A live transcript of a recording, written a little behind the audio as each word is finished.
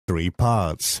3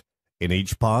 parts. In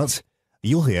each part,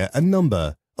 you'll hear a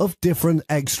number of different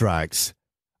extracts.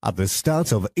 At the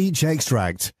start of each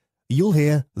extract, you'll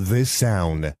hear this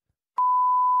sound.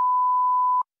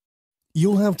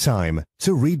 You'll have time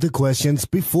to read the questions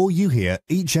before you hear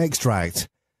each extract,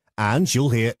 and you'll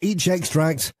hear each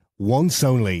extract once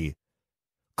only.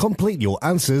 Complete your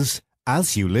answers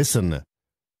as you listen.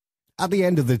 At the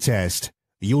end of the test,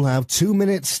 you'll have 2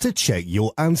 minutes to check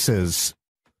your answers.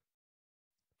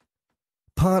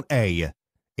 Part A.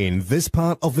 In this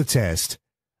part of the test,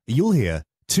 you'll hear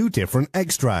 2 different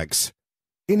extracts.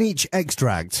 In each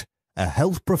extract, a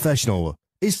health professional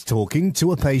is talking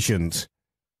to a patient.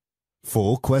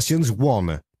 For questions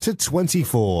 1 to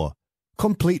 24,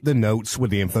 complete the notes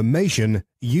with the information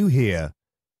you hear.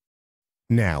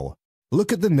 Now,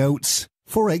 look at the notes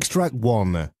for Extract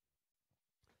 1.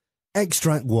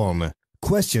 Extract 1,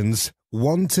 questions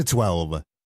 1 to 12.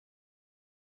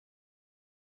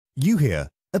 You hear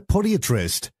a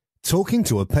podiatrist talking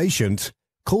to a patient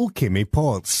called Kimmy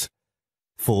Potts.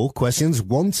 For questions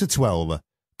 1 to 12,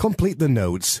 complete the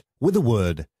notes with a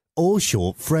word or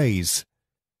short phrase.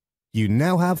 You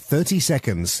now have 30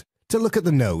 seconds to look at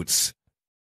the notes.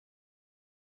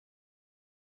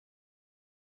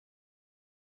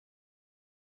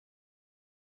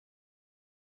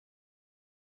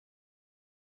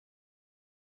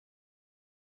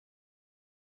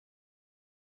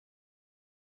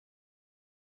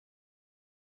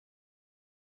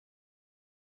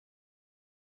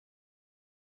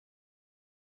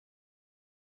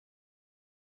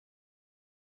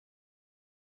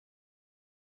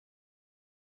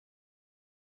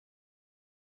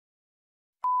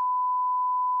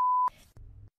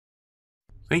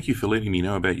 Thank you for letting me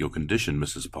know about your condition,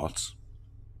 Mrs. Potts.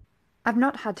 I've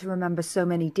not had to remember so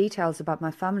many details about my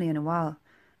family in a while.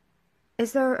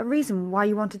 Is there a reason why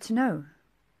you wanted to know?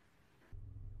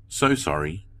 So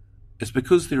sorry. It's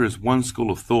because there is one school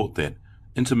of thought that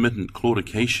intermittent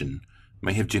claudication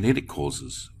may have genetic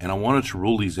causes, and I wanted to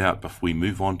rule these out before we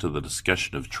move on to the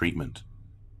discussion of treatment.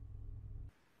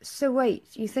 So wait,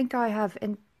 you think I have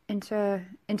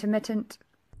intermittent...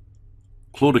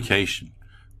 Claudication.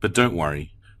 But don't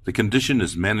worry, the condition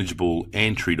is manageable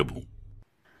and treatable.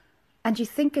 And you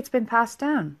think it's been passed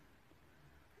down?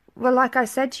 Well, like I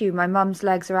said to you, my mum's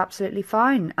legs are absolutely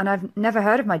fine, and I've never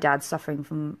heard of my dad suffering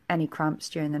from any cramps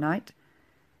during the night.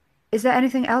 Is there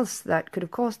anything else that could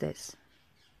have caused this?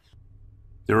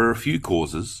 There are a few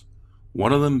causes,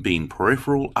 one of them being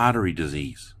peripheral artery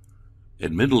disease.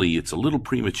 Admittedly, it's a little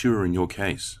premature in your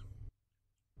case.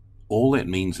 All that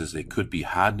means is there could be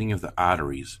hardening of the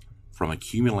arteries from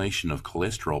accumulation of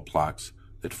cholesterol plaques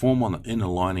that form on the inner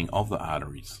lining of the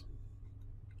arteries.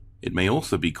 It may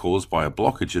also be caused by a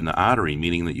blockage in the artery,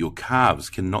 meaning that your calves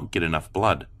cannot get enough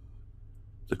blood.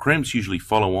 The cramps usually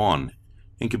follow on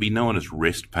and can be known as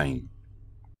rest pain.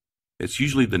 It's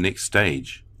usually the next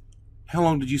stage. How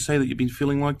long did you say that you've been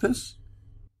feeling like this?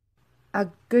 A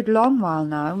good long while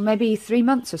now, maybe 3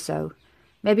 months or so,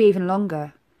 maybe even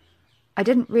longer. I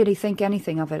didn't really think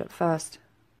anything of it at first.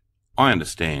 I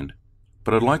understand,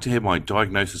 but I'd like to have my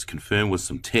diagnosis confirmed with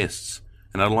some tests,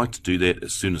 and I'd like to do that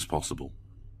as soon as possible.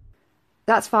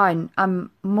 That's fine.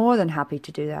 I'm more than happy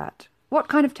to do that. What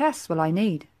kind of tests will I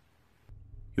need?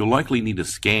 You'll likely need a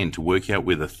scan to work out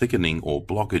where the thickening or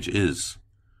blockage is.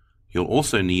 You'll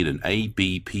also need an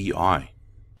ABPI.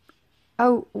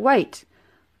 Oh, wait.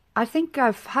 I think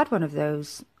I've had one of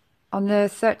those on the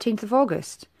 13th of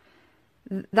August.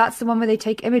 That's the one where they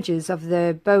take images of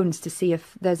the bones to see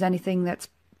if there's anything that's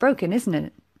broken, isn't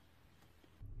it?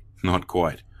 Not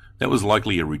quite. That was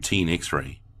likely a routine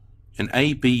X-ray. An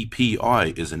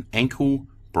ABPI is an ankle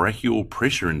brachial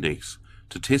pressure index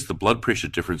to test the blood pressure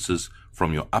differences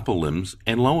from your upper limbs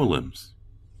and lower limbs.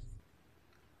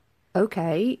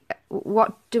 Okay,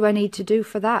 what do I need to do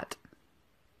for that?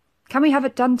 Can we have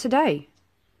it done today?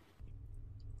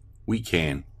 We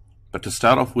can, but to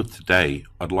start off with today,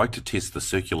 I'd like to test the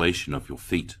circulation of your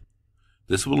feet.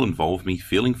 This will involve me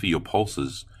feeling for your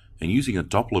pulses and using a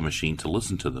Doppler machine to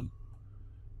listen to them.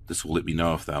 This will let me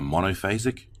know if they are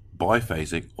monophasic,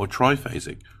 biphasic, or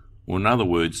triphasic, or in other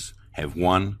words, have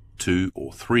 1, 2,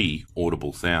 or 3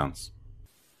 audible sounds.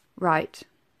 Right.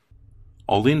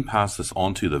 I'll then pass this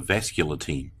on to the vascular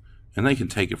team, and they can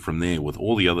take it from there with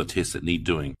all the other tests that need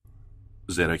doing.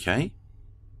 Is that okay?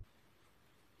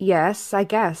 Yes, I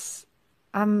guess.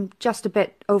 I'm just a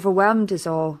bit overwhelmed is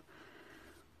all.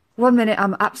 One minute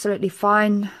I'm absolutely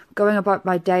fine, going about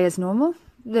my day as normal.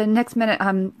 The next minute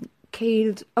I'm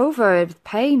keeled over with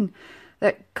pain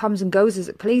that comes and goes as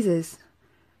it pleases.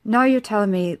 Now you're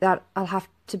telling me that I'll have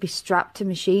to be strapped to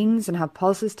machines and have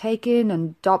pulses taken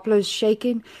and Dopplers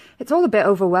shaken. It's all a bit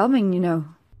overwhelming, you know.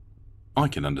 I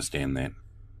can understand that.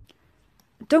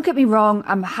 Don't get me wrong,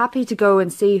 I'm happy to go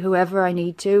and see whoever I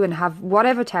need to and have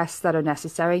whatever tests that are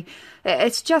necessary.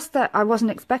 It's just that I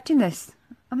wasn't expecting this.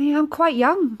 I mean, I'm quite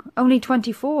young, only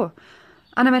 24,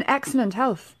 and I'm in excellent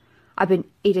health. I've been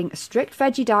eating a strict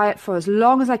veggie diet for as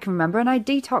long as I can remember, and I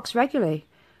detox regularly.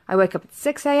 I wake up at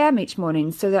 6 a.m. each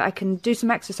morning so that I can do some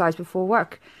exercise before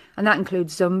work, and that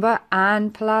includes Zumba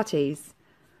and Pilates.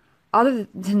 Other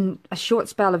than a short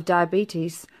spell of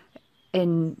diabetes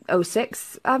in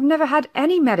 '06, I've never had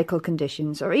any medical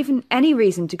conditions or even any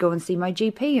reason to go and see my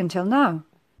GP until now.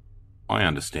 I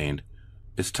understand.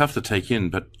 It's tough to take in,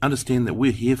 but understand that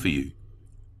we're here for you.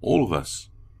 All of us.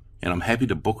 And I'm happy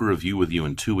to book a review with you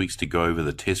in 2 weeks to go over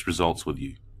the test results with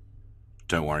you.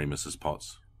 Don't worry, Mrs.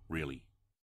 Potts. Really.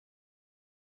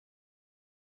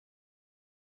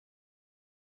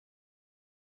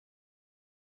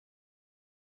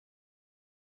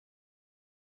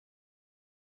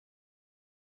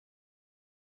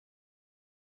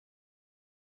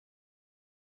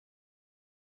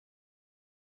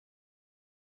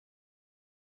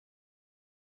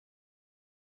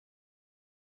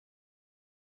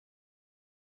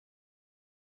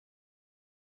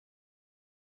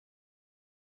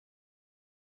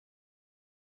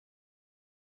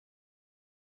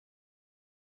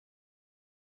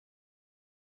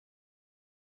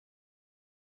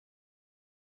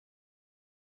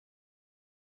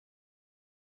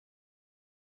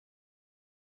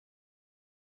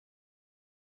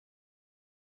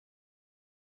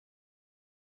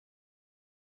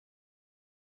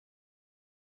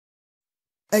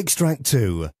 Extract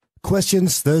 2,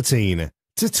 questions 13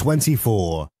 to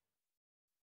 24.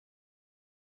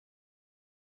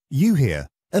 You hear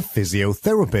a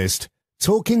physiotherapist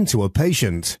talking to a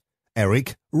patient,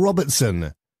 Eric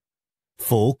Robertson.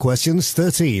 4 questions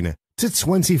 13 to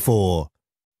 24.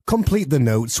 Complete the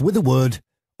notes with a word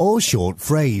or short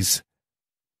phrase.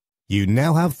 You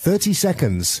now have 30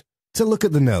 seconds to look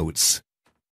at the notes.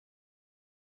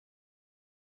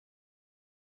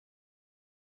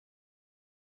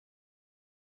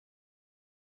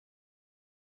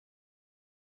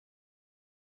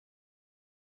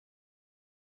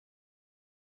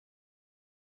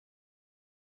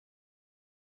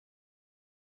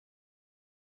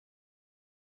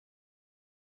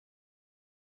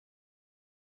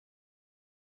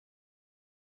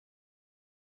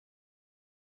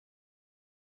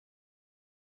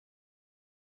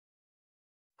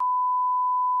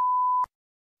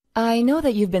 I know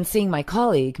that you've been seeing my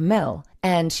colleague, Mel,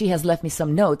 and she has left me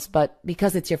some notes, but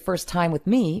because it's your first time with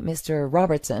me, Mr.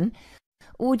 Robertson,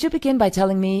 would you begin by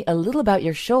telling me a little about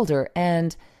your shoulder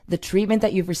and the treatment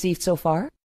that you've received so far?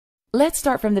 Let's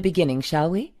start from the beginning, shall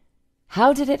we?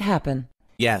 How did it happen?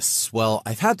 Yes, well,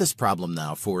 I've had this problem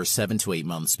now for 7 to 8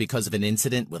 months because of an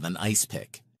incident with an ice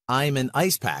pick. I'm an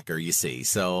ice packer, you see,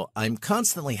 so I'm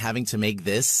constantly having to make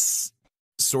this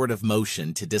sort of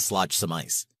motion to dislodge some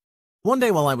ice. One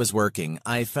day while I was working,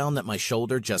 I found that my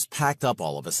shoulder just packed up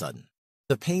all of a sudden.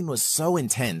 The pain was so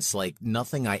intense, like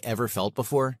nothing I ever felt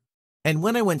before. And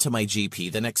when I went to my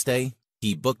GP the next day,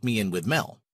 he booked me in with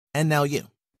Mel. And now you.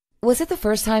 Was it the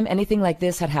first time anything like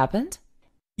this had happened?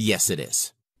 Yes, it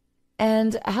is.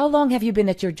 And how long have you been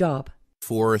at your job?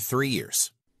 For 3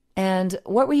 years. And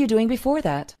what were you doing before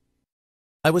that?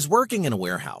 I was working in a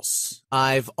warehouse.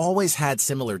 I've always had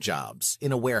similar jobs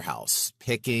in a warehouse,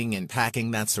 picking and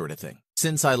packing, that sort of thing,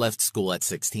 since I left school at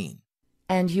 16.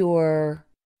 And you're...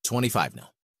 25 now.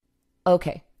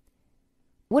 Okay.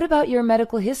 What about your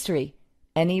medical history?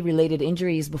 Any related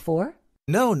injuries before?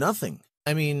 No, nothing.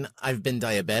 I mean, I've been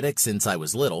diabetic since I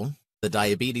was little. The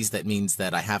diabetes that means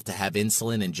that I have to have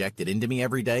insulin injected into me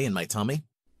every day in my tummy.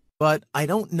 But I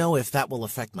don't know if that will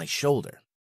affect my shoulder.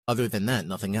 Other than that,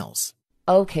 nothing else.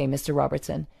 Okay, Mr.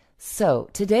 Robertson. So,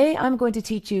 today I'm going to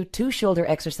teach you 2 shoulder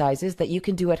exercises that you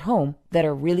can do at home that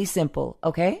are really simple,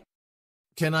 okay?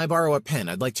 Can I borrow a pen?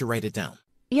 I'd like to write it down.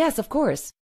 Yes, of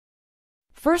course.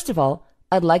 First of all,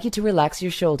 I'd like you to relax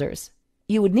your shoulders.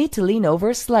 You would need to lean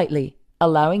over slightly,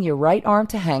 allowing your right arm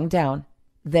to hang down.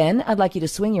 Then I'd like you to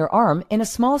swing your arm in a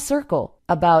small circle,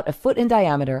 about a foot in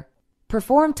diameter.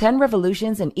 Perform 10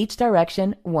 revolutions in each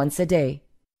direction once a day.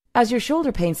 As your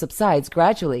shoulder pain subsides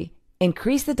gradually,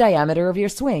 increase the diameter of your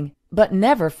swing, but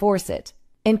never force it.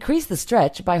 Increase the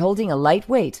stretch by holding a light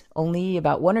weight, only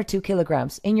about 1 or 2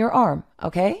 kilograms, in your arm,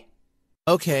 okay?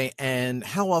 Okay, and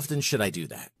how often should I do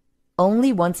that?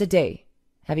 Only once a day.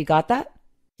 Have you got that?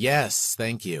 Yes,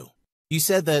 thank you. You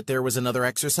said that there was another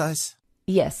exercise?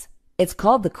 Yes. It's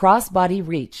called the cross-body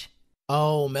reach.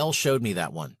 Oh, Mel showed me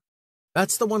that one.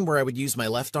 That's the one where I would use my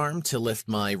left arm to lift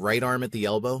my right arm at the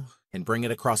elbow and bring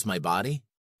it across my body.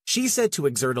 She said to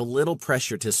exert a little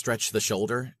pressure to stretch the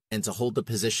shoulder and to hold the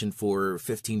position for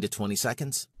 15 to 20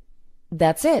 seconds.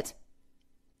 That's it.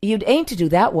 You'd aim to do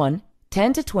that one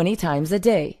 10 to 20 times a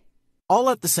day. All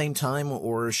at the same time,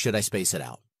 or should I space it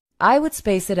out? I would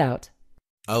space it out.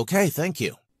 Okay, thank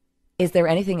you. Is there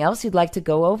anything else you'd like to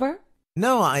go over?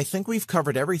 No, I think we've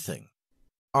covered everything.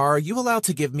 Are you allowed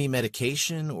to give me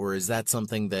medication, or is that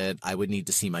something that I would need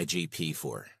to see my GP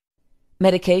for?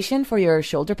 Medication for your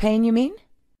shoulder pain, you mean?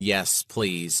 Yes,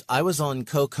 please. I was on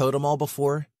cocodamol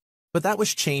before, but that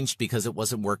was changed because it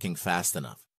wasn't working fast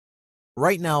enough.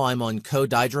 Right now I'm on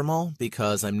codidromol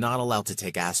because I'm not allowed to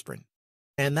take aspirin,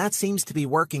 and that seems to be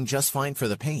working just fine for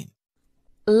the pain.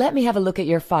 Let me have a look at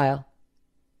your file.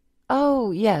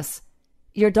 Oh, yes.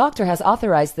 Your doctor has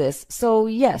authorized this, so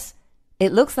yes,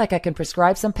 it looks like I can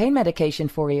prescribe some pain medication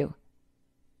for you.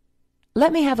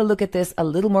 Let me have a look at this a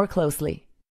little more closely.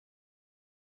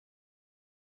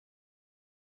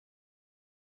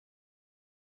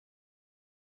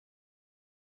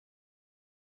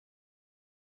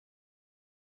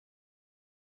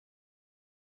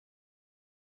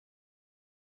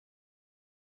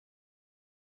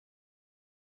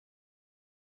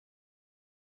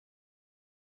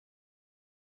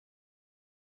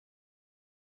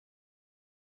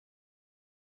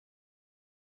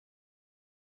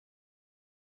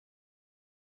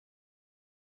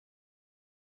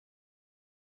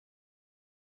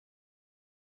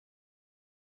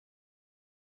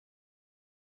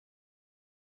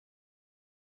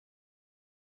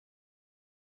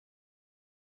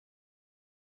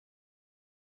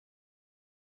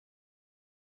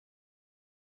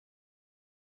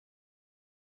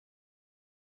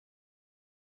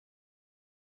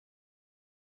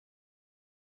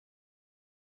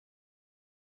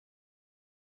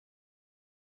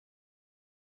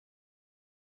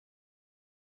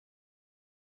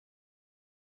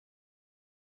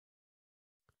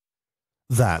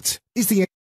 That is the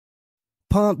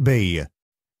Part B.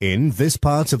 In this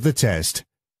part of the test,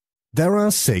 there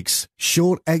are 6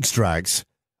 short extracts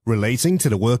relating to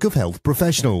the work of health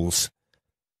professionals.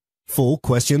 For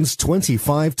questions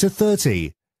 25 to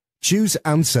 30, choose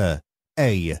answer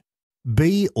A,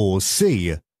 B or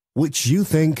C, which you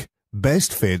think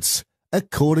best fits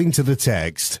according to the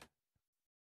text.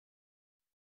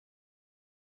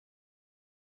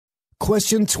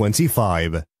 Question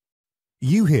 25.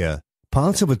 You hear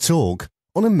part of a talk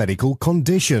on a medical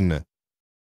condition.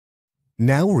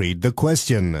 Now read the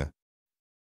question.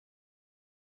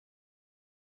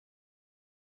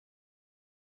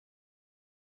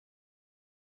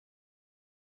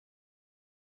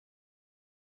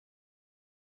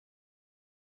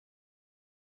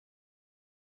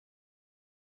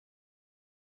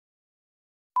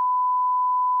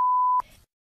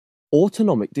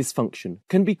 Autonomic dysfunction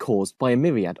can be caused by a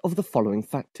myriad of the following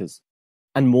factors,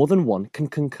 and more than one can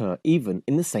concur even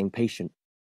in the same patient.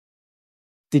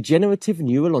 Degenerative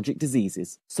neurologic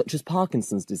diseases such as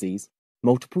Parkinson's disease,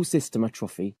 multiple system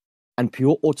atrophy, and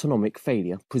pure autonomic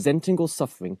failure presenting or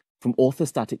suffering from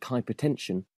orthostatic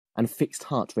hypertension and fixed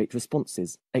heart rate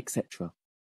responses, etc.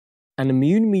 An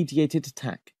immune-mediated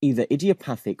attack, either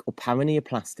idiopathic or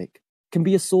paraneoplastic, can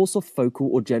be a source of focal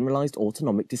or generalized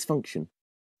autonomic dysfunction,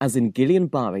 as in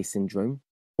Guillain-Barré syndrome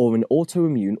or in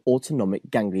autoimmune autonomic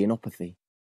ganglionopathy.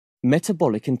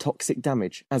 Metabolic and toxic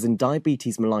damage, as in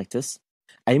diabetes mellitus,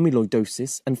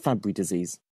 amyloidosis, and Fabry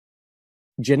disease.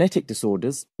 Genetic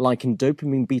disorders, like in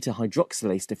dopamine beta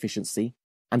hydroxylase deficiency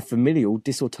and familial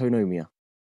dysautonomia.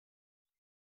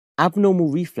 Abnormal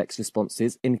reflex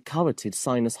responses in carotid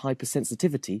sinus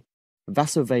hypersensitivity,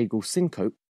 vasovagal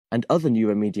syncope, and other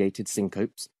neuromediated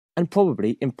syncopes, and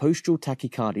probably in postural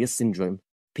tachycardia syndrome,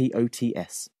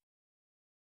 POTS.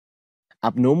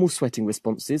 Abnormal sweating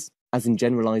responses, as in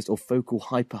generalized or focal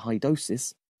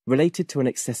hyperhidrosis, related to an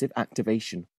excessive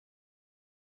activation.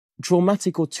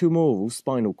 Traumatic or tumoral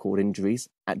spinal cord injuries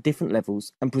at different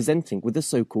levels and presenting with the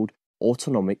so-called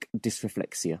autonomic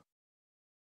dysreflexia.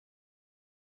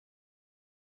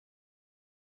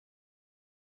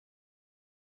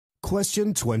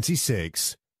 Question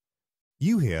 26.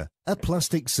 You hear a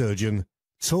plastic surgeon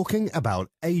talking about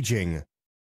aging.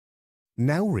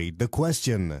 Now read the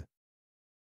question.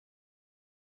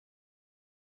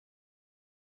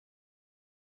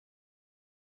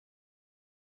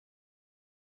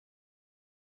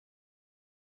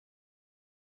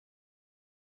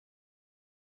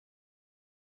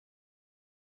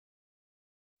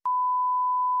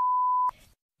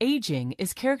 Aging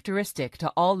is characteristic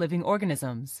to all living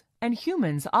organisms. and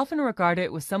humans often regard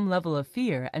it with some level of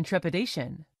fear and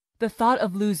trepidation. The thought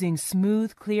of losing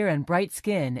smooth, clear, and bright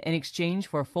skin in exchange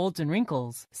for folds and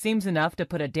wrinkles seems enough to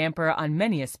put a damper on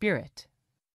many a spirit.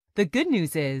 The good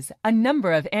news is, a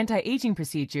number of anti-aging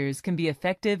procedures can be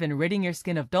effective in ridding your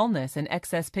skin of dullness and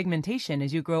excess pigmentation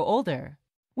as you grow older.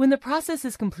 When the process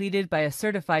is completed by a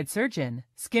certified surgeon,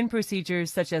 skin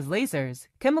procedures such as lasers,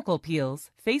 chemical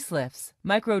peels, facelifts,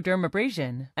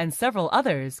 microdermabrasion, and several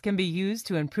others can be used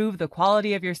to improve the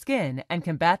quality of your skin and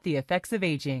combat the effects of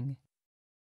aging.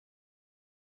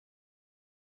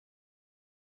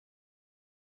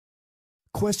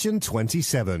 Question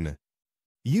 27.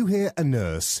 You hear a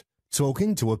nurse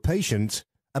talking to a patient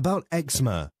about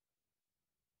eczema.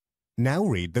 Now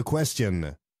read the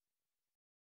question.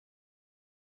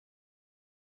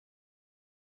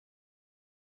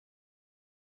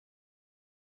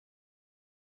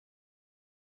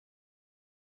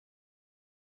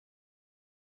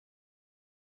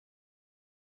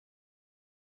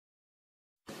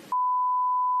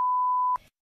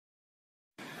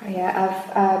 Yeah,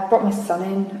 I've brought my son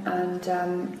in,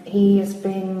 and he has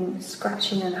been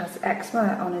scratching and has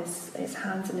eczema on his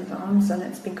hands and his arms, and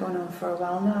it's been going on for a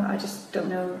while now. I just don't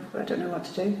know what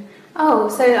to do. Oh,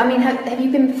 so I mean, have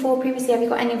you been before previously? Have you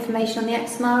got any information on the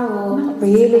eczema or? Not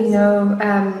really, no.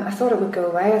 I thought it would go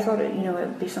away. I thought it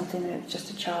would be something that just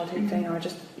a childhood thing, or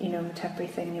just a temporary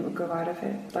thing, and it would grow out of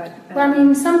it. But well, I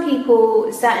mean, some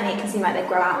people certainly it can seem like they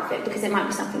grow out of it because it might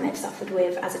be something they've suffered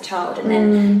with as a child, and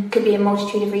then could be a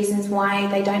multitude of reasons why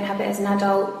they don't have it as an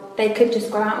adult. They could just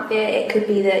grow out of it. It could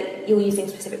be that you're using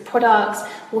specific products,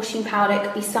 washing powder. It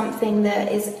could be something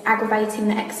that is aggravating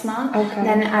the eczema. Okay.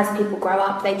 Then as people grow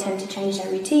up, they tend to change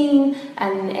their routine,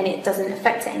 and it doesn't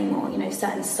affect it anymore.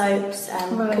 Certain soaps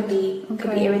could be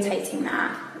irritating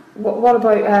that. What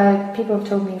about people have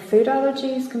told me food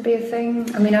allergies can be a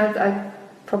thing? I mean, I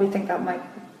probably think that might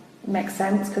make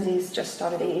sense because he's just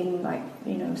started eating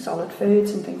solid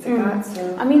foods and things like that.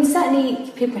 So I mean,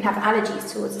 certainly people can have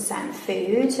allergies towards a certain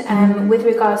food. With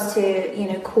regards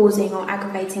to causing or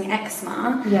aggravating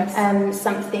eczema, yes.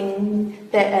 Something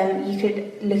that you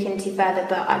could look into further.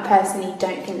 But I personally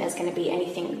don't think there's going to be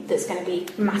anything that's going to be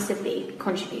massively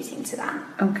contributing to that.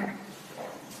 Okay.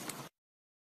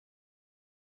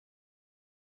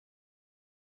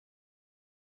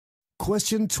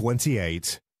 Question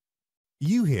 28.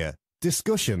 You hear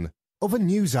discussion of a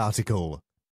news article.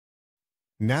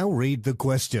 Now read the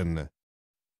question.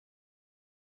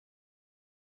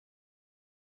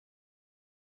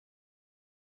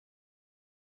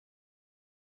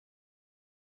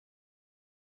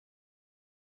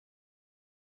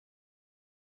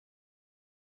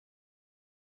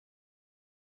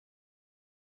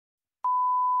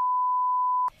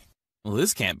 Well,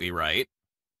 this can't be right.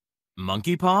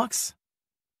 Monkeypox?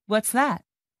 What's that?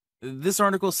 This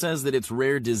article says that it's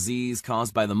rare disease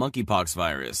caused by the monkeypox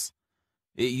virus.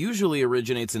 It usually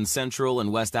originates in Central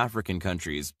and West African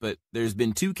countries, but there's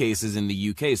been 2 cases in the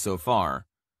UK so far.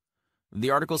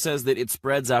 The article says that it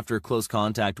spreads after close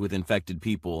contact with infected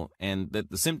people, and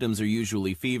that the symptoms are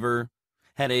usually fever,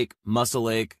 headache, muscle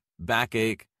ache,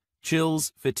 backache,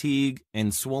 chills, fatigue,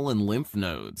 and swollen lymph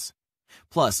nodes.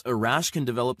 Plus, a rash can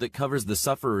develop that covers the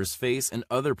sufferer's face and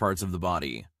other parts of the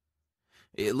body.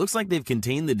 It looks like they've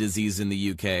contained the disease in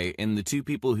the UK, and the 2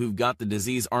 people who've got the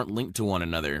disease aren't linked to one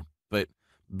another, but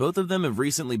both of them have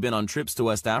recently been on trips to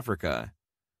West Africa.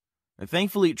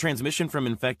 Thankfully, transmission from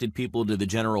infected people to the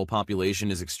general population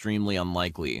is extremely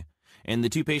unlikely, and the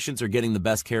 2 patients are getting the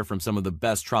best care from some of the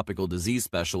best tropical disease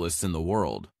specialists in the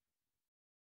world.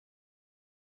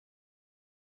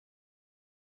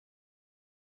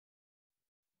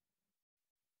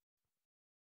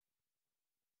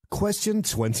 Question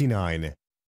 29.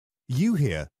 You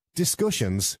hear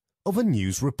discussions of a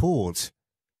news report.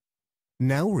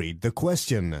 Now read the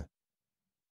question.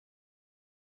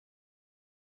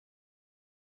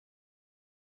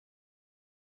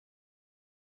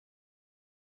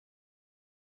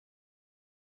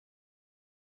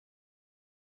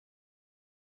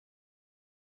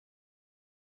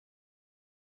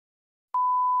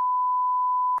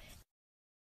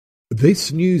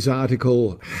 This news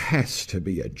article has to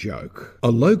be a joke. A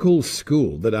local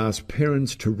school that asks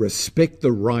parents to respect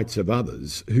the rights of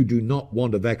others who do not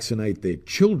want to vaccinate their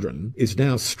children is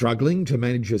now struggling to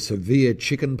manage a severe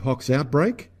chickenpox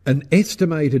outbreak. An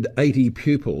estimated 80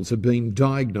 pupils have been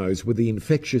diagnosed with the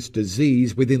infectious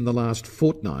disease within the last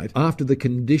fortnight after the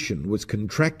condition was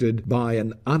contracted by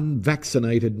an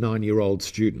unvaccinated 9-year-old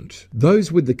student.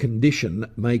 Those with the condition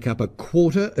make up a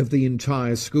quarter of the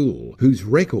entire school, whose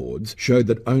records showed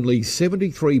that only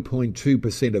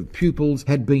 73.2% of pupils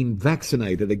had been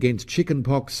vaccinated against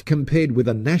chickenpox, compared with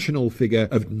a national figure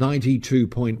of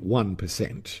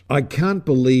 92.1%. I can't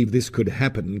believe this could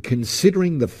happen,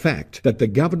 considering the fact that the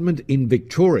government in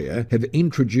Victoria have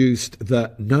introduced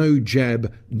the no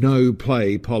jab, no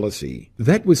play policy.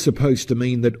 That was supposed to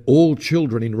mean that all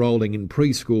children enrolling in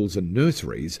preschools and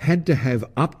nurseries had to have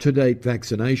up-to-date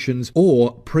vaccinations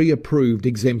or pre-approved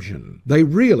exemption. They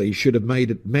really should have made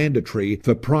it mandatory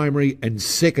for primary and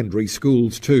secondary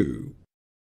schools too.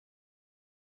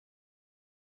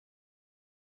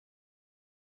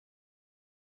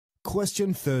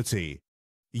 Question 30.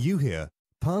 You hear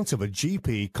part of a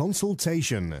GP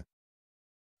consultation.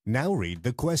 Now read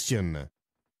the question.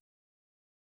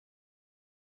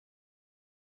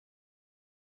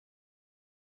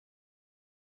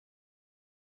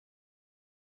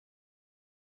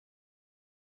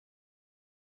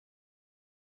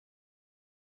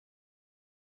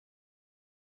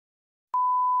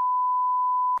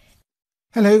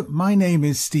 Hello, my name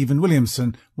is Stephen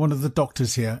Williamson, one of the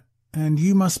doctors here, and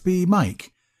you must be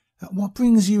Mike. What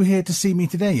brings you here to see me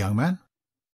today, young man?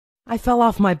 I fell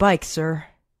off my bike, sir.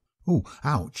 Oh,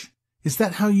 ouch. Is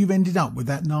that how you've ended up with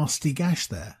that nasty gash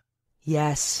there?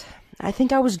 Yes, I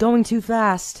think I was going too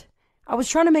fast. I was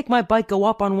trying to make my bike go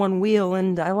up on one wheel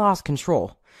and I lost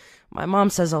control. My mom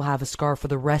says I'll have a scar for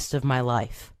the rest of my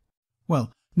life.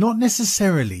 Well, not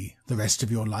necessarily the rest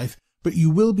of your life, but you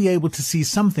will be able to see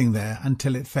something there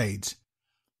until it fades.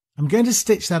 I'm going to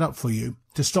stitch that up for you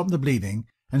to stop the bleeding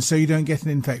and so you don't get an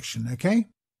infection, okay?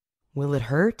 Will it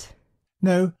hurt?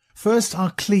 No, first I'll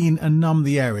clean and numb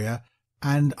the area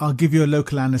and I'll give you a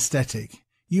local anaesthetic.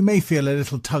 You may feel a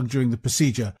little tug during the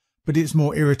procedure, but it's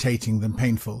more irritating than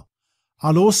painful.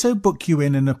 I'll also book you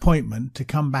in an appointment to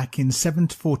come back in 7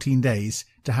 to 14 days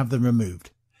to have them removed.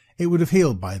 It would have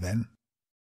healed by then.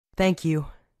 Thank you.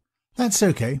 That's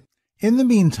okay. In the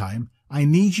meantime, I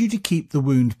need you to keep the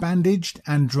wound bandaged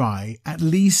and dry at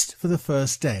least for the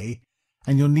first day,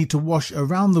 and you'll need to wash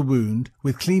around the wound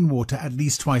with clean water at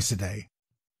least twice a day.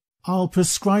 I'll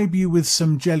prescribe you with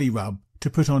some jelly rub to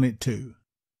put on it too.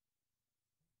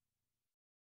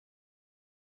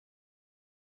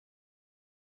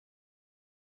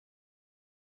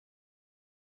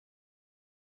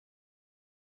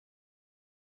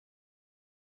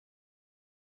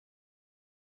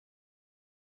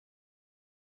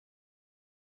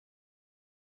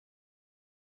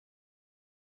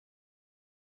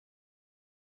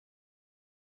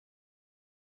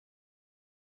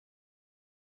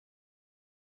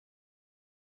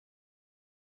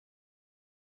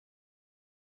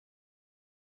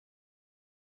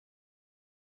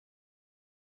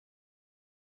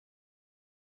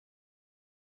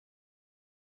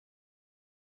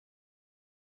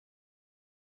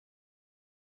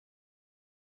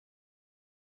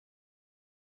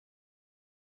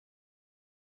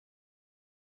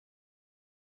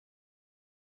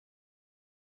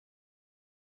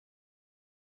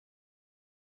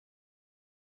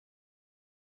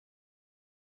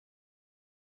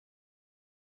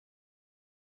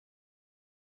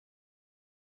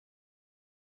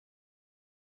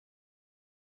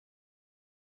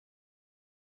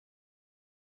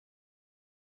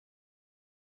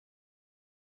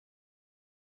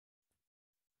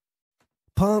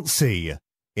 Part C.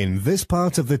 In this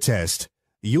part of the test,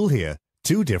 you'll hear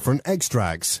 2 different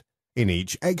extracts. In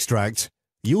each extract,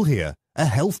 you'll hear a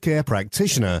healthcare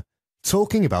practitioner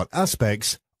talking about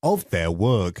aspects of their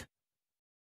work.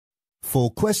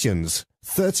 For questions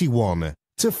 31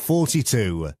 to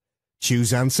 42,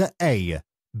 choose answer A,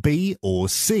 B or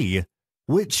C,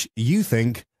 which you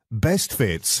think best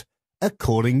fits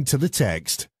according to the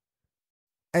text.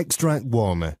 Extract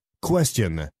 1,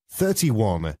 question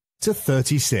 31 to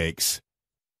 36.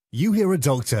 You hear a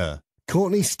doctor,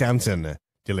 Courtney Stanton,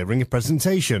 delivering a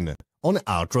presentation on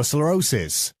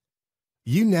atherosclerosis.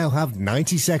 You now have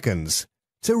 90 seconds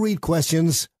to read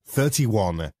questions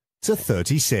 31 to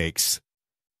 36.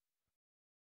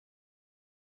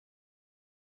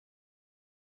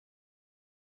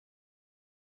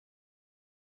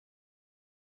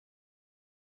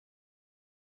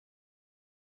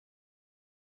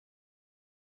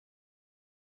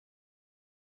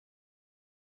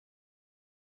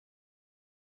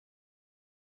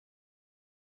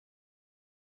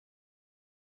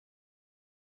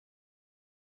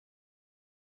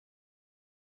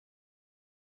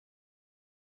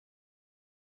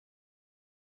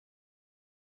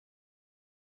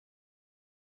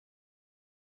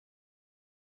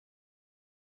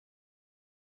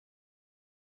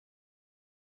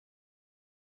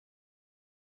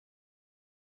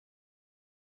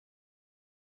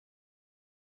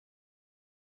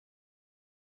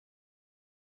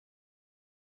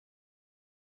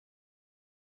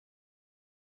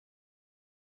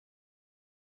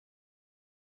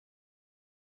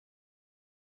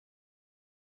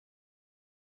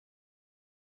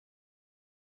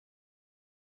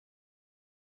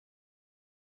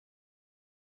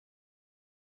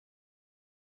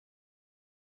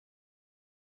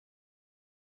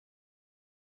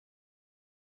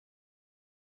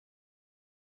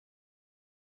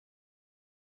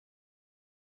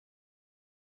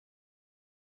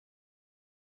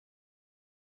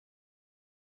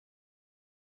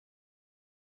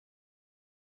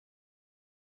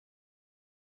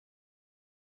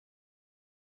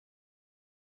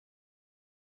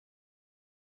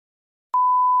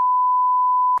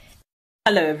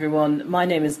 Hello everyone, my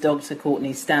name is Dr.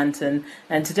 Courtney Stanton,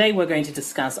 and today we're going to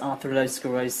discuss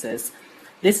atherosclerosis.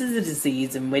 This is a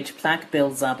disease in which plaque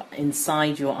builds up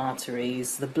inside your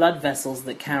arteries, the blood vessels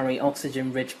that carry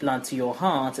oxygen-rich blood to your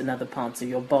heart and other parts of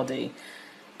your body.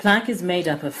 Plaque is made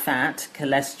up of fat,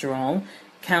 cholesterol,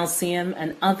 calcium,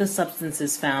 and other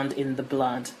substances found in the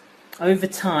blood. Over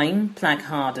time, plaque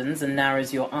hardens and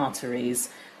narrows your arteries.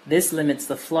 This limits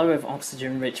the flow of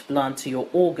oxygen-rich blood to your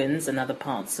organs and other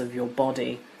parts of your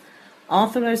body.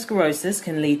 Atherosclerosis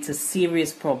can lead to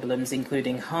serious problems,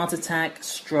 including heart attack,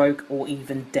 stroke, or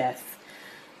even death.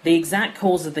 The exact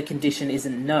cause of the condition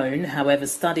isn't known. However,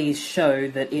 studies show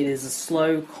that it is a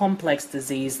slow, complex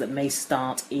disease that may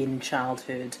start in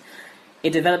childhood.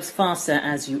 It develops faster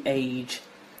as you age.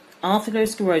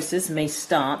 Atherosclerosis may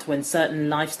start when certain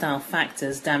lifestyle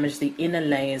factors damage the inner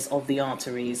layers of the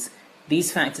arteries.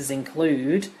 These factors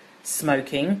include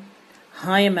smoking,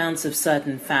 high amounts of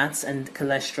certain fats and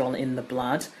cholesterol in the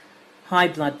blood, high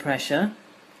blood pressure,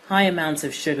 high amounts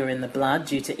of sugar in the blood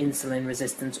due to insulin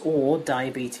resistance or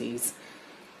diabetes.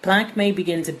 Plaque may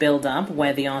begin to build up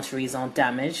where the arteries are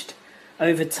damaged.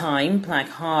 Over time, plaque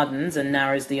hardens and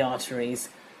narrows the arteries.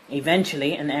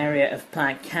 Eventually, an area of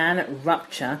plaque can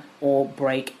rupture or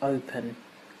break open.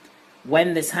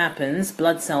 When this happens,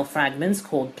 blood cell fragments,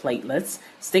 called platelets,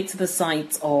 stick to the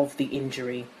site of the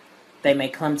injury. They may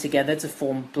clump together to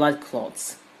form blood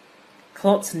clots.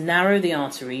 Clots narrow the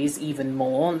arteries even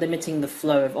more, limiting the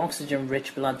flow of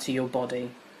oxygen-rich blood to your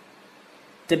body.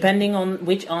 Depending on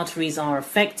which arteries are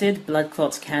affected, blood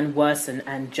clots can worsen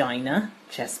angina,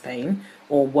 chest pain,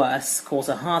 or worse, cause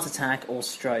a heart attack or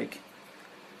stroke.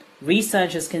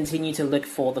 Researchers continue to look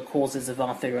for the causes of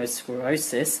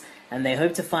atherosclerosis, and they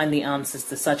hope to find the answers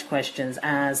to such questions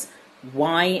as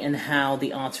why and how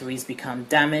the arteries become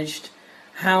damaged,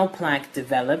 how plaque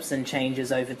develops and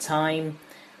changes over time,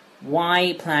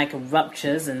 why plaque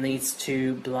ruptures and leads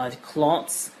to blood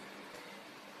clots.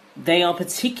 They are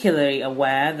particularly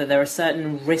aware that there are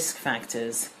certain risk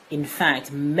factors. In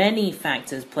fact, many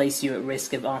factors place you at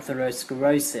risk of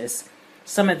atherosclerosis.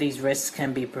 Some of these risks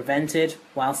can be prevented,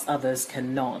 whilst others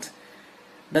cannot.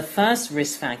 The first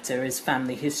risk factor is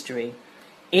family history.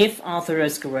 If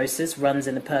atherosclerosis runs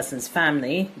in a person's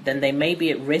family, then they may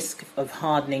be at risk of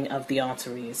hardening of the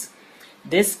arteries.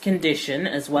 This condition,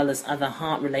 as well as other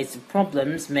heart-related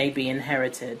problems, may be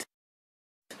inherited.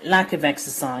 Lack of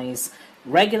exercise.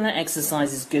 Regular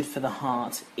exercise is good for the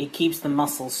heart. It keeps the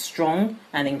muscles strong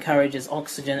and encourages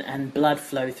oxygen and blood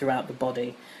flow throughout the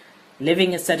body.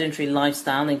 Living a sedentary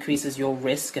lifestyle increases your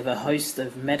risk of a host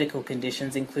of medical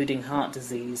conditions, including heart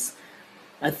disease.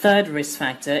 A third risk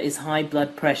factor is high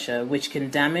blood pressure, which can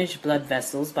damage blood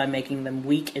vessels by making them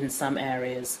weak in some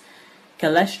areas.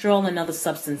 Cholesterol and other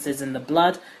substances in the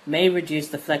blood may reduce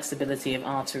the flexibility of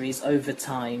arteries over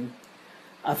time.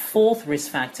 A fourth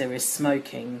risk factor is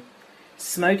smoking.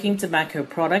 Smoking tobacco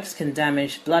products can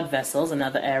damage blood vessels and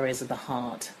other areas of the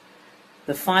heart.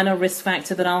 The final risk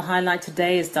factor that I'll highlight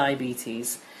today is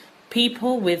diabetes.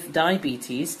 People with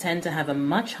diabetes tend to have a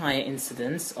much higher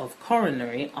incidence of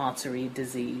coronary artery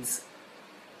disease.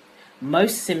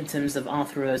 Most symptoms of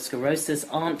atherosclerosis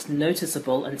aren't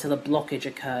noticeable until a blockage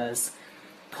occurs.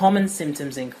 Common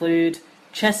symptoms include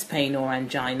chest pain or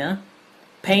angina,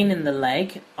 pain in the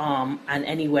leg, arm, and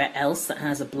anywhere else that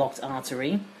has a blocked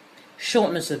artery,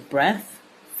 shortness of breath,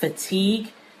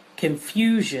 fatigue,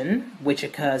 confusion, which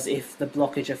occurs if the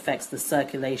blockage affects the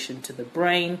circulation to the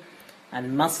brain,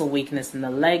 and muscle weakness in the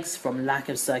legs from lack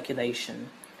of circulation.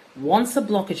 Once a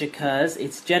blockage occurs,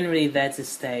 it's generally there to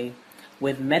stay.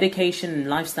 With medication and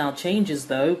lifestyle changes,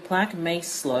 though, plaque may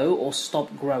slow or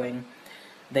stop growing.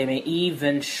 They may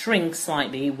even shrink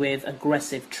slightly with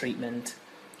aggressive treatment.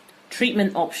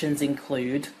 Treatment options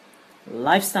include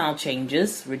lifestyle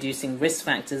changes. Reducing risk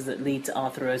factors that lead to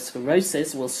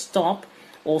atherosclerosis will stop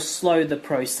or slow the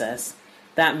process.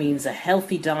 That means a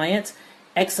healthy diet,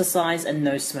 exercise, and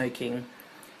no smoking.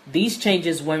 These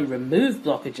changes won't remove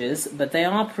blockages, but they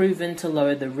are proven to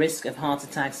lower the risk of heart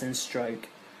attacks and stroke.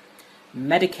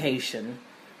 Medication.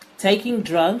 Taking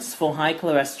drugs for high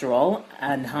cholesterol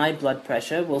and high blood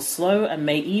pressure will slow and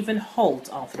may even halt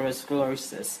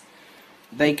atherosclerosis.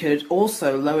 They could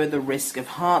also lower the risk of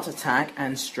heart attack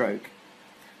and stroke.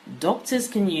 Doctors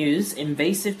can use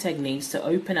invasive techniques to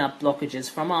open up blockages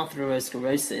from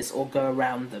atherosclerosis or go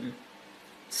around them.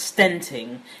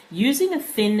 Stenting. Using a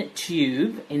thin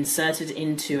tube inserted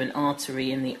into an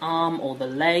artery in the arm or the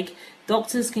leg,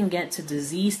 doctors can get to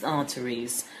diseased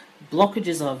arteries.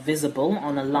 Blockages are visible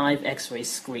on a live X-ray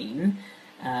screen.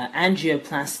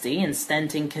 Angioplasty and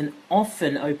stenting can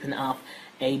often open up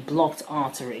a blocked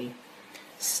artery.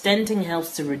 Stenting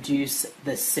helps to reduce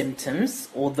the symptoms,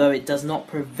 although it does not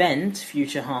prevent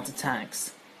future heart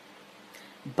attacks.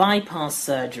 Bypass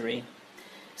surgery.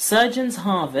 Surgeons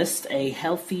harvest a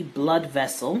healthy blood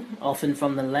vessel, often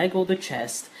from the leg or the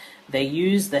chest. They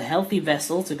use the healthy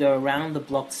vessel to go around the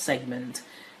blocked segment.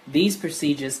 These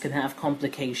procedures can have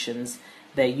complications.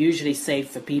 They're usually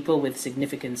safe for people with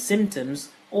significant symptoms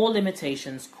or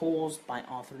limitations caused by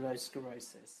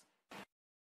atherosclerosis.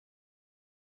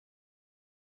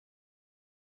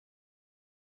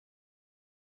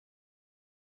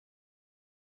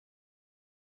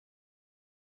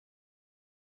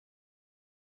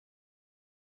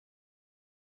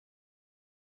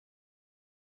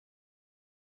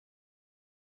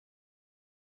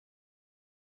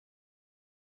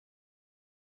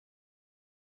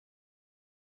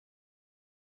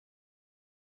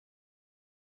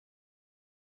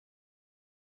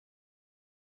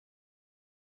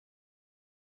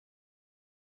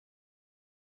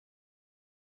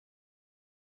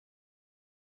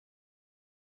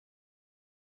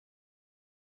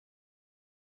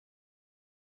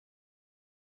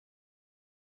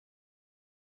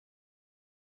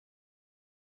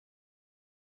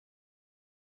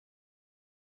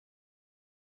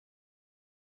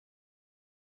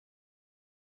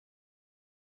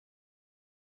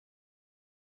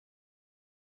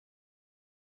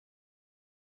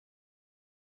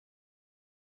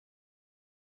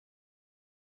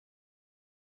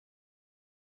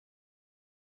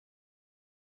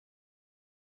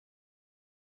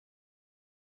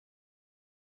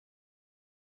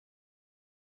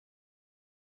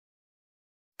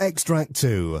 Extract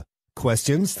 2,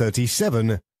 questions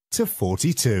 37 to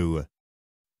 42.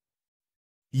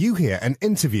 You hear an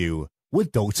interview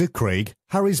with Dr. Craig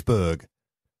Harrisberg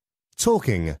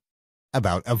talking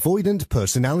about avoidant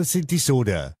personality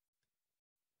disorder.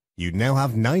 You now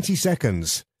have 90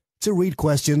 seconds to read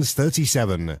questions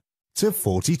 37 to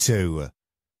 42.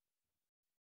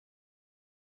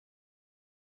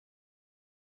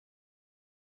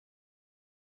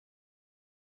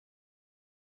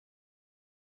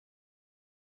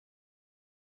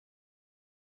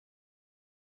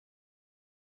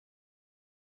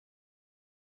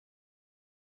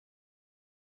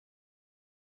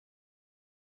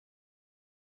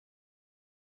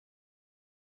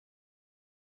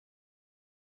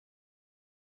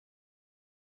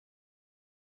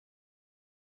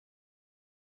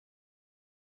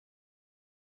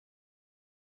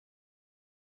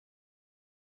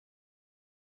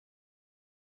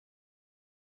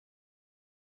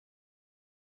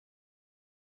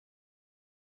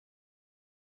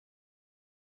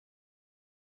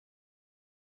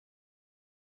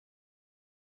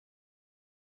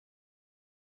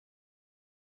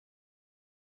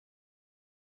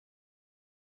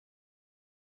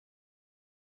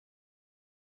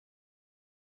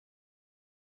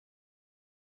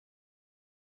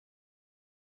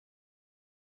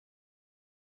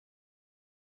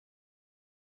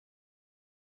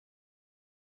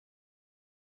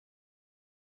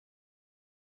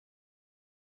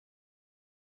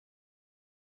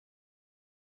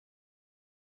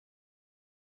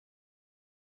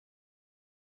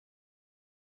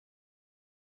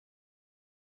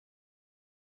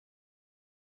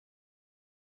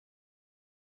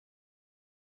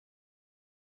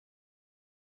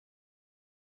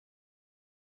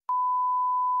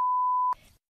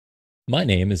 My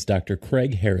name is Dr.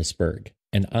 Craig Harrisberg,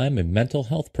 and I'm a mental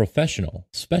health professional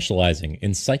specializing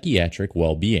in psychiatric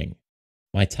well-being.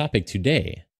 My topic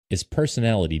today is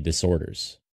personality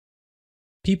disorders.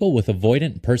 People with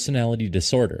avoidant personality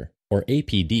disorder, or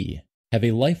APD, have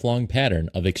a lifelong pattern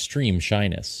of extreme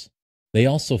shyness. They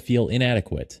also feel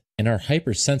inadequate and are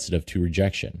hypersensitive to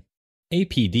rejection.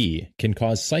 APD can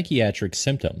cause psychiatric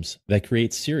symptoms that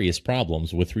create serious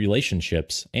problems with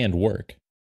relationships and work.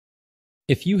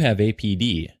 If you have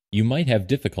APD, you might have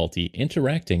difficulty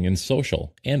interacting in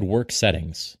social and work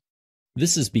settings.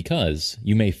 This is because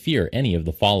you may fear any of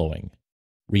the following: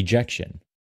 rejection,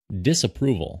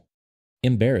 disapproval,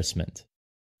 embarrassment,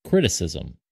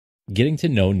 criticism, getting to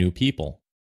know new people,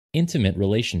 intimate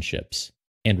relationships,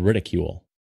 and ridicule.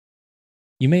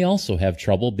 You may also have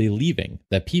trouble believing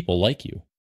that people like you.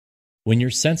 When you're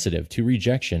sensitive to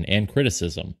rejection and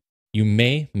criticism, you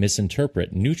may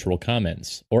misinterpret neutral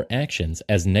comments or actions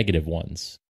as negative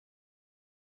ones.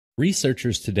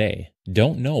 Researchers today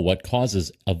don't know what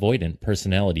causes avoidant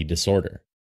personality disorder,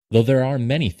 though there are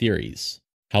many theories,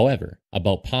 however,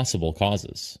 about possible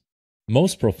causes.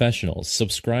 Most professionals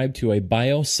subscribe to a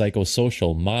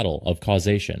biopsychosocial model of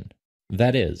causation.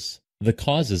 That is, the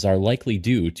causes are likely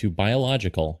due to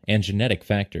biological and genetic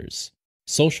factors,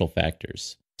 social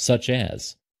factors, such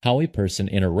as how a person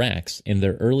interacts in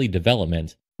their early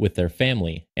development with their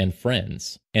family and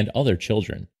friends and other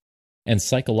children, and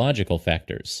psychological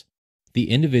factors, the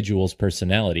individual's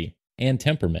personality and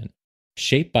temperament,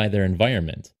 shaped by their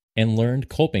environment and learned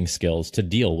coping skills to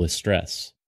deal with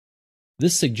stress.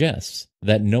 This suggests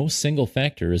that no single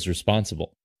factor is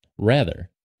responsible. Rather,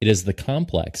 it is the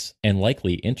complex and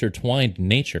likely intertwined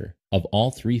nature of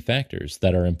all three factors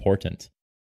that are important.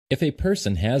 If a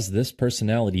person has this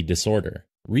personality disorder,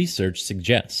 research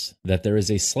suggests that there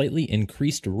is a slightly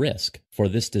increased risk for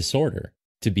this disorder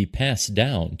to be passed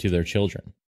down to their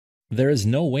children. There is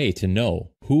no way to know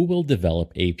who will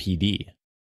develop APD.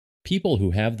 People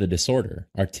who have the disorder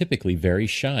are typically very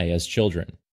shy as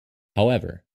children.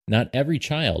 However, not every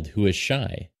child who is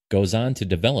shy goes on to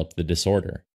develop the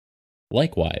disorder.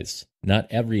 Likewise, not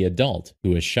every adult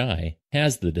who is shy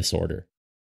has the disorder.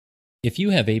 If you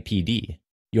have APD,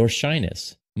 your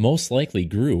shyness most likely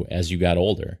grew as you got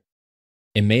older.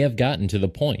 It may have gotten to the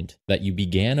point that you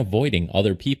began avoiding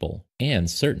other people and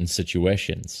certain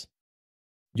situations.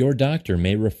 Your doctor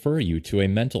may refer you to a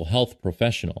mental health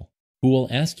professional who will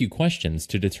ask you questions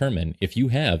to determine if you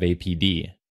have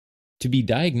APD. To be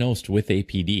diagnosed with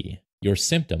APD, your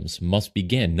symptoms must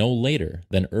begin no later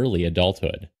than early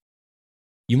adulthood.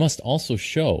 You must also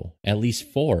show at least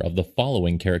 4 of the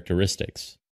following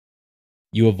characteristics.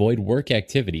 You avoid work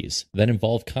activities that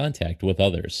involve contact with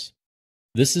others.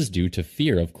 This is due to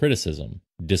fear of criticism,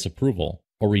 disapproval,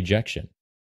 or rejection.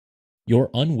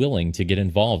 You're unwilling to get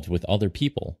involved with other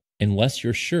people unless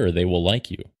you're sure they will like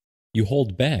you. You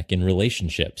hold back in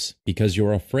relationships because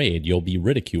you're afraid you'll be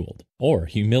ridiculed or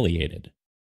humiliated.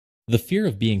 The fear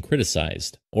of being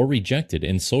criticized or rejected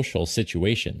in social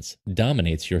situations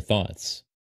dominates your thoughts.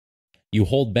 You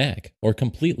hold back or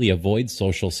completely avoid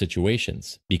social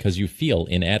situations because you feel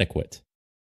inadequate.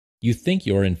 You think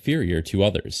you're inferior to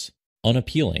others,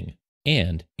 unappealing,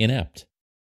 and inept.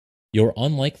 You're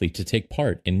unlikely to take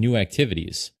part in new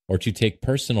activities or to take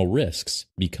personal risks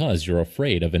because you're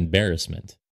afraid of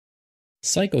embarrassment.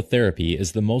 Psychotherapy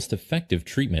is the most effective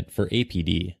treatment for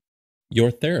APD. Your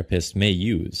therapist may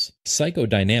use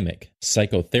psychodynamic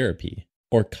psychotherapy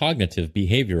or cognitive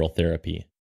behavioral therapy.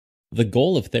 The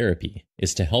goal of therapy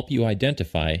is to help you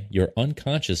identify your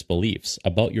unconscious beliefs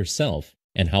about yourself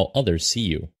and how others see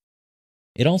you.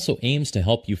 It also aims to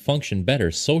help you function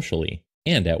better socially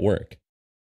and at work.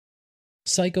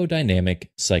 Psychodynamic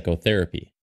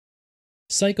psychotherapy.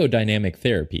 Psychodynamic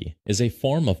therapy is a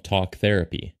form of talk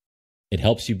therapy. It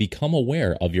helps you become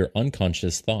aware of your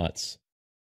unconscious thoughts.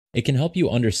 It can help you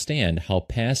understand how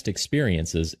past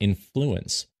experiences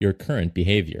influence your current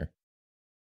behavior.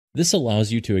 This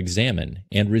allows you to examine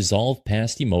and resolve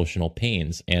past emotional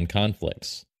pains and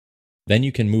conflicts. Then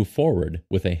you can move forward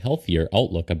with a healthier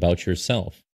outlook about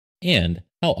yourself and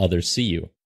how others see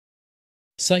you.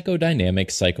 Psychodynamic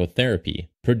psychotherapy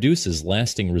produces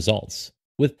lasting results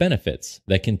with benefits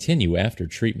that continue after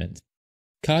treatment.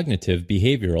 Cognitive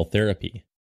behavioral therapy.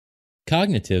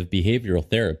 Cognitive behavioral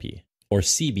therapy, or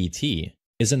CBT,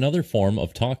 is another form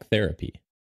of talk therapy.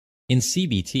 In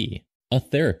CBT, a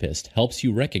therapist helps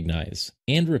you recognize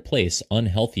and replace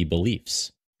unhealthy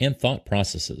beliefs and thought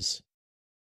processes.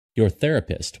 Your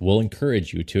therapist will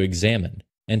encourage you to examine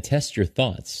and test your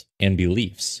thoughts and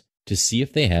beliefs to see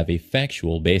if they have a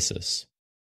factual basis.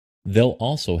 They'll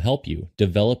also help you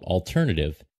develop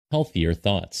alternative, healthier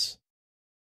thoughts.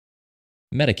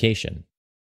 Medication.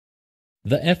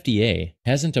 The FDA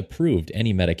hasn't approved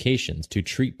any medications to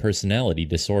treat personality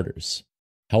disorders.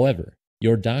 However,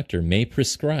 your doctor may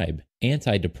prescribe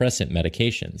antidepressant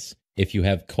medications if you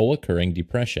have co-occurring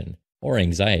depression or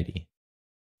anxiety.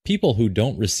 People who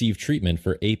don't receive treatment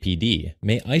for APD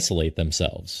may isolate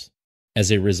themselves.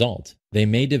 As a result, they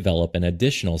may develop an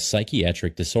additional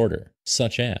psychiatric disorder,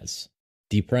 such as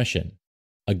depression,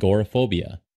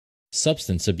 agoraphobia,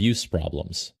 substance abuse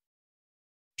problems.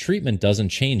 Treatment doesn't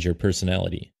change your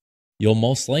personality. You'll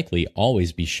most likely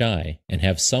always be shy and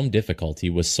have some difficulty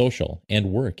with social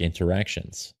and work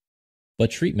interactions.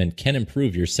 But treatment can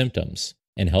improve your symptoms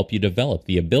and help you develop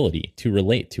the ability to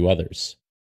relate to others.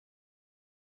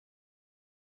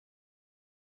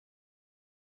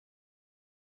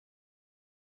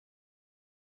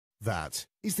 That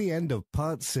is the end of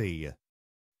Part C.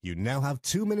 You now have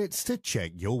 2 minutes to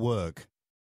check your work.